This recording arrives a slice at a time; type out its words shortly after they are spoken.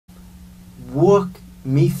walk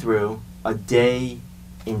me through a day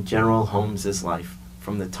in General Holmes's life,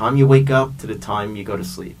 from the time you wake up to the time you go to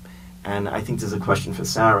sleep. And I think there's a question for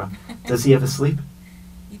Sarah. Does he ever sleep?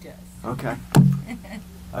 He does. Okay.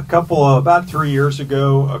 About 3 years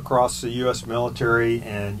ago, across the U.S. military,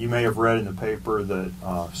 and you may have read in the paper that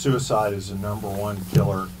suicide is the #1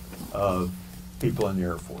 killer of people in the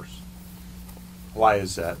Air Force. Why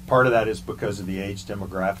is that? Part of that is because of the age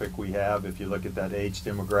demographic we have. If you look at that age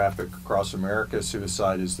demographic across America,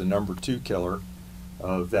 suicide is the #2 killer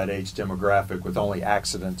of that age demographic, with only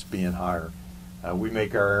accidents being higher. We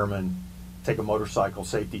make our airmen take a motorcycle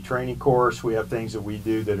safety training course. We have things that we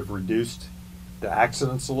do that have reduced the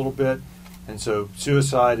accidents a little bit, and so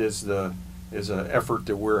suicide is an effort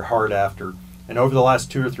that we're hard after. And over the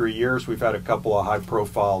last 2 or 3 years, we've had a couple of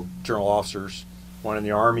high-profile general officers, one in the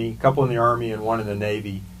Army, a couple in the Army, and one in the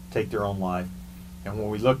Navy, take their own life. And when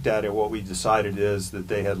we looked at it, what we decided is that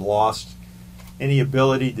they had lost any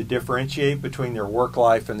ability to differentiate between their work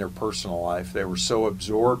life and their personal life. They were so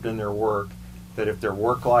absorbed in their work that if their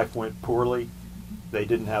work life went poorly, they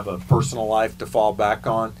didn't have a personal life to fall back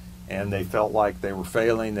on, and they felt like they were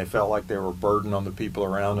failing, they felt like they were a burden on the people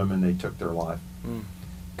around them, and they took their life.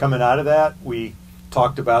 Coming out of that, we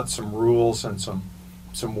talked about some rules and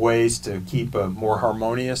some ways to keep a more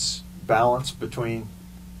harmonious balance between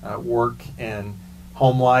work and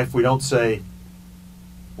home life. We don't say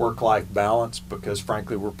work-life balance because,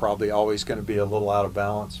 frankly, we're probably always going to be a little out of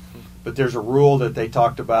balance. But there's a rule that they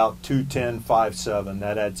talked about, 2-10-5-7.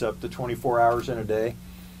 That adds up to 24 hours in a day.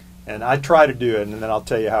 And I try to do it, and then I'll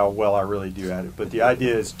tell you how well I really do at it. But the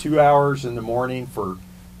idea is 2 hours in the morning for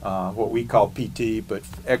what we call PT, but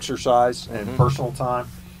exercise and personal time.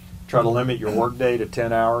 Try to limit your workday to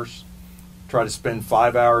 10 hours. Try to spend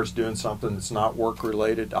 5 hours doing something that's not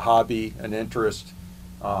work-related, a hobby, an interest.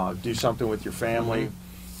 Do something with your family,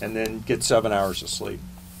 and then get 7 hours of sleep.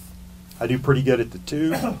 I do pretty good at the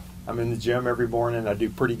 2. I'm in the gym every morning. I do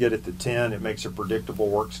pretty good at the 10. It makes a predictable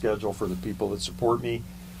work schedule for the people that support me.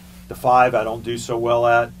 The 5 I don't do so well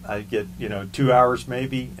at. I get 2 hours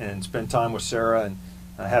maybe and spend time with Sarah and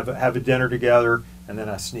have a dinner together, and then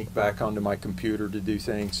I sneak back onto my computer to do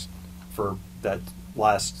things for that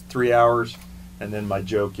last 3 hours. And then my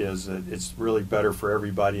joke is that it's really better for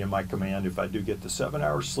everybody in my command if I do get the 7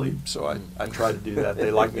 hours sleep. So I try to do that.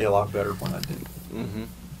 They like me a lot better when I do.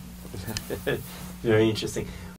 Very interesting.